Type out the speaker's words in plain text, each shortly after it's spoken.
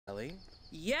Ellie?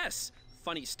 Yes!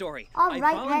 Funny story. Alright,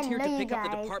 I volunteered to hello, pick up the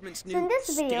guys. department's So in new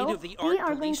this video, we state-of-the-art are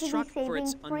going police to be truck for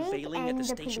its saving Frank unveiling at and the the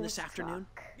station this police afternoon.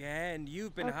 truck. Yeah, and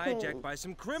you've been Okay. hijacked by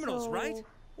some criminals, So, right?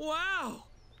 Wow!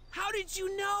 How did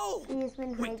you know? He has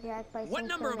been Wait, hijacked by what some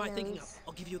number am I criminals. thinking of?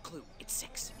 I'll give you a clue. It's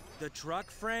 6. The truck,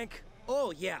 Frank?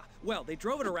 Oh, yeah. Well, they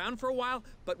drove it around for a while,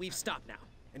 but we've stopped now.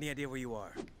 Any idea where you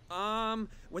are?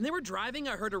 When they were driving,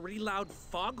 I heard a really loud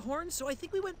foghorn, so I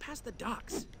think we went past the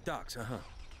docks. Docks, uh-huh.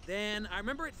 Then I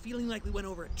remember it feeling like we went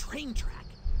over a train track.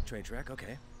 Train track,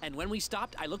 okay. And when we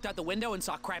stopped, I looked out the window and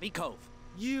saw Krabby Cove.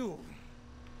 You!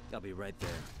 I'll be right there.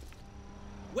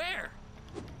 Where?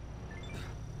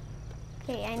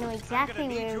 Okay, I know exactly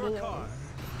where he is.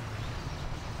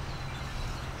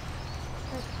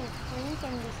 Let's see, Frank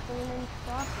and the stolen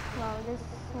truck. Wow, this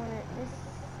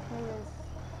is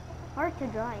hard to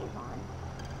drive on.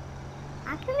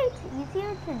 Actually, it's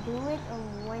easier to do it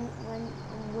when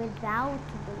without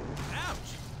boost.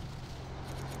 Ouch!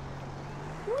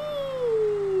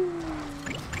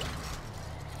 Whee!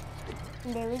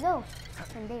 And there we go.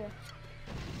 And there.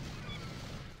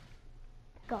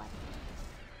 Got it.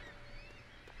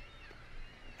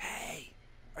 Hey!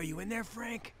 Are you in there,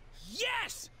 Frank?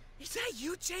 Yes! Is that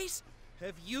you, Chase?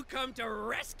 Have you come to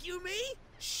rescue me?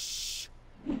 Shh!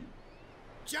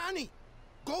 Johnny,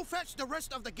 go fetch the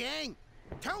rest of the gang.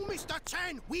 Tell Mr.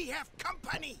 Chen we have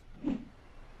company.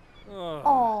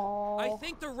 Oh. I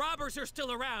think the robbers are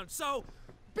still around, so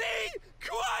be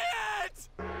quiet!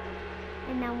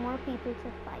 And now more people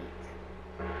to fight.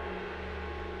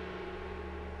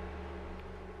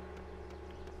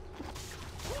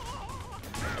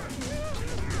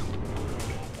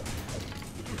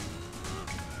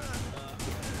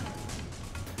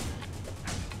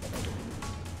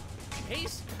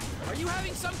 Chase, are you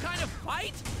having some kind of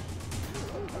fight?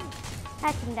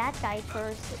 Catching that guy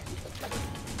first.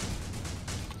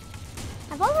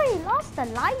 I've already lost a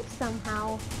life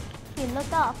somehow. If you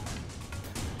look up.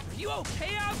 Are you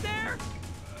okay out there?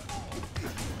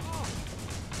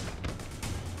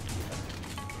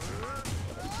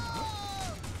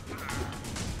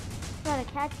 Gotta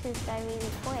catch this guy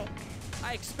really quick.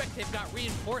 I expect they've got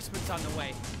reinforcements on the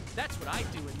way. That's what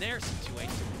I'd do in their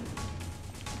situation.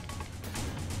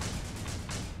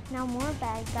 Now more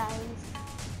bad guys.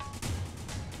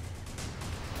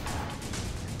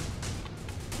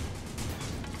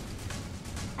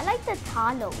 I like the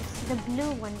Talos, the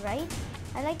blue one, right?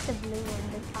 I like the blue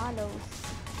one, the Talos.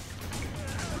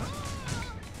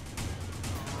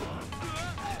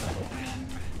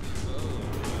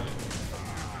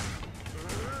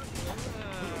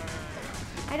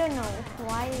 I don't know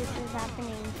why this is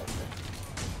happening.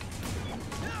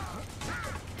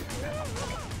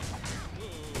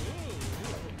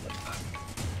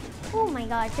 Oh my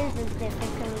god, this is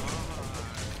difficult.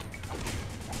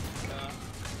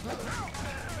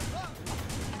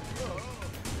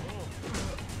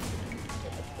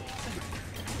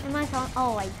 Am I on?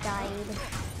 Oh, I died.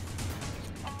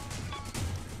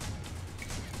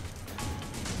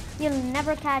 You'll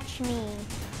never catch me.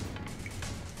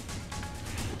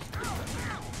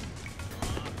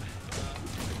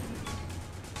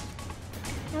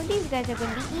 Now these guys are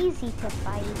going to be easy to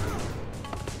fight.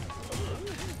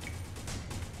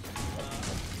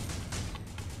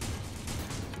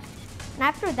 And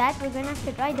after that, we're going to have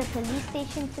to drive the police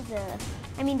station to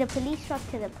the police truck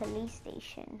to the police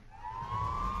station.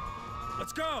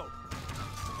 Let's go!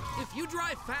 If you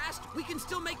drive fast, we can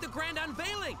still make the grand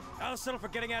unveiling. I'll settle for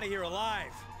getting out of here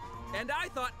alive. And I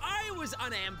thought I was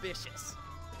unambitious.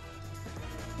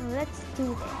 Now let's do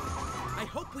this. I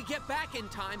hope we get back in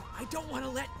time. I don't want to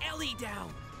let Ellie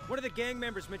down. One of the gang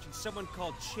members mentioned someone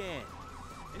called Chan.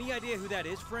 Any idea who that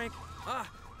is, Frank?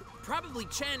 Probably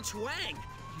Chan Chuang.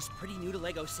 He's pretty new to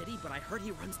Lego City, but I heard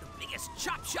he runs the biggest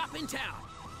chop shop in town.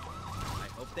 I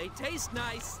hope they taste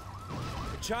nice.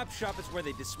 The chop shop is where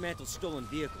they dismantle stolen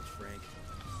vehicles, Frank.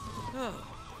 Oh,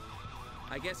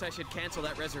 I guess I should cancel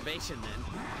that reservation then.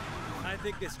 I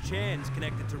think this Chan's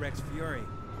connected to Rex Fury.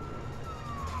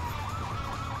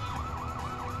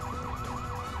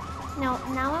 Now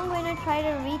I'm going to try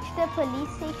to reach the police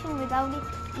station without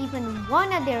even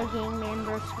one of their gang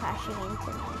members crashing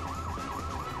into me.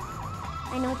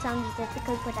 I know it sounds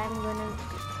difficult, but I'm going to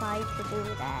try to do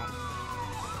that.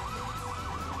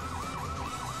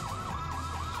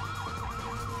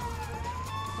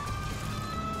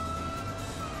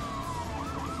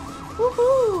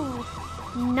 Woohoo!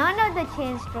 None of the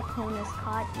Chan's Draconas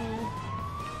caught me.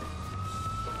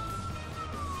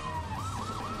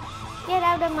 Get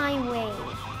out of my way.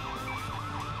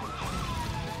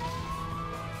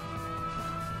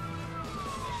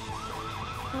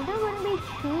 Now there are going to be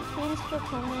 2 train stations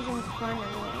in front of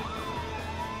me.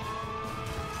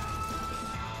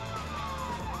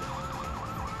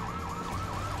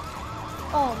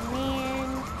 Oh man.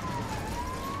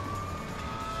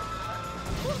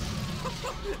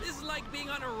 This is like being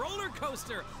on a roller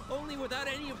coaster, only without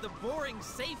any of the boring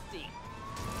safety.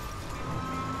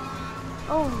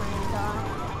 Oh my god.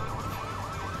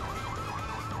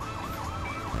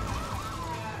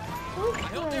 I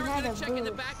hope they were gonna check in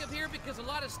the back of here because a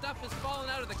lot of stuff has fallen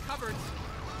out of the cupboards.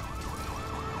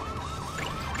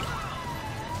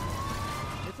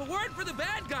 If it weren't for the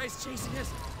bad guys chasing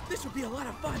us, this would be a lot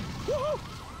of fun. Woo-hoo!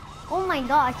 Oh my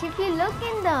gosh, if you look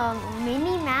in the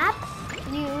mini map,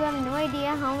 you have no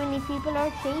idea how many people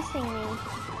are chasing me.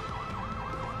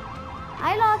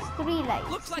 I lost 3 lives.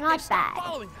 Looks like not they stopped bad.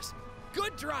 following us.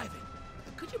 Good driving.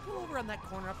 Could you pull over on that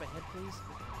corner up ahead, please?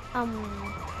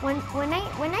 When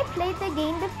I played the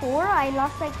game before, I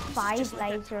lost like 5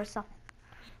 lives or something.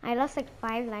 I lost like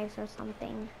 5 lives or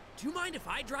something. Do you mind if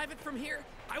I drive it from here?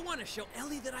 I want to show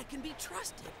Ellie that I can be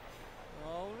trusted.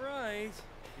 All right.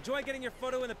 Enjoy getting your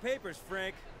photo in the papers,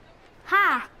 Frank.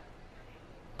 Ha!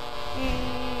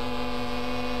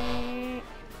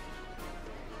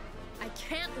 I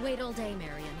can't wait all day,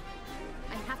 Marion.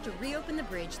 I have to reopen the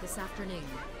bridge this afternoon.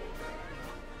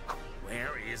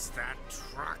 Where is that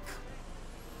truck?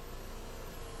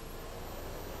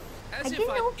 As I if didn't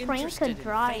I'm know Frank interested could in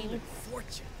drive. fame and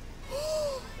fortune.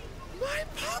 My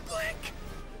public!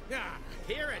 Ah,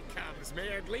 here it comes,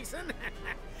 Mayor Gleason.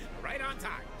 Right on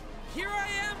time. Here I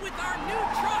am with our new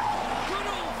truck. Good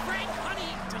old Frank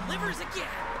Honey delivers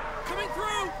again. Coming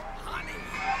through. Honey.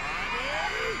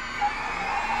 Honey.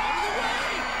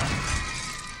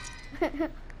 Out of the way.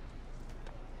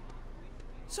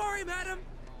 Sorry, madam.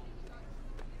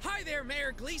 Hi there,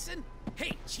 Mayor Gleason.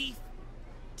 Hey, Chief.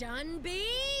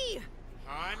 Dunby!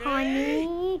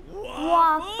 Honey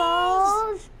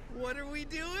waffles. What are we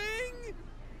doing?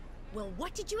 Well,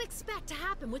 what did you expect to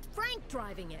happen with Frank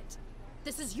driving it?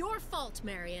 This is your fault,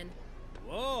 Marion.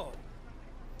 Whoa.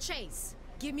 Chase,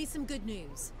 give me some good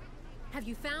news. Have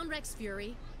you found Rex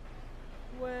Fury?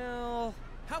 Well,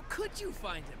 How could you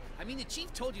find him? I mean, the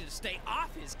chief told you to stay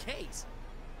off his case.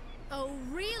 Oh,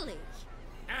 really?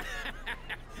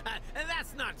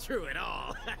 That's not true at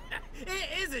all.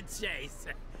 Is it, Chase?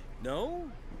 no?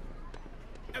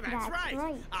 That's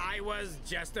right. I was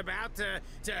just about to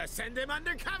send him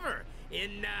undercover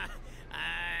in,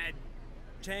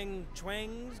 Chang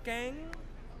Chuang's gang?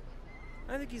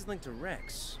 I think he's linked to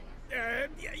Rex.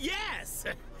 yes!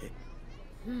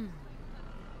 Well,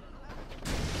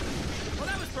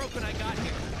 that was broke when I got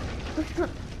here.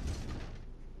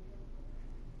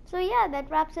 So yeah, that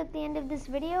wraps up the end of this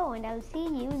video, and I'll see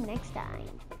you next time.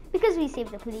 Because we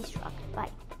saved the police truck. Bye.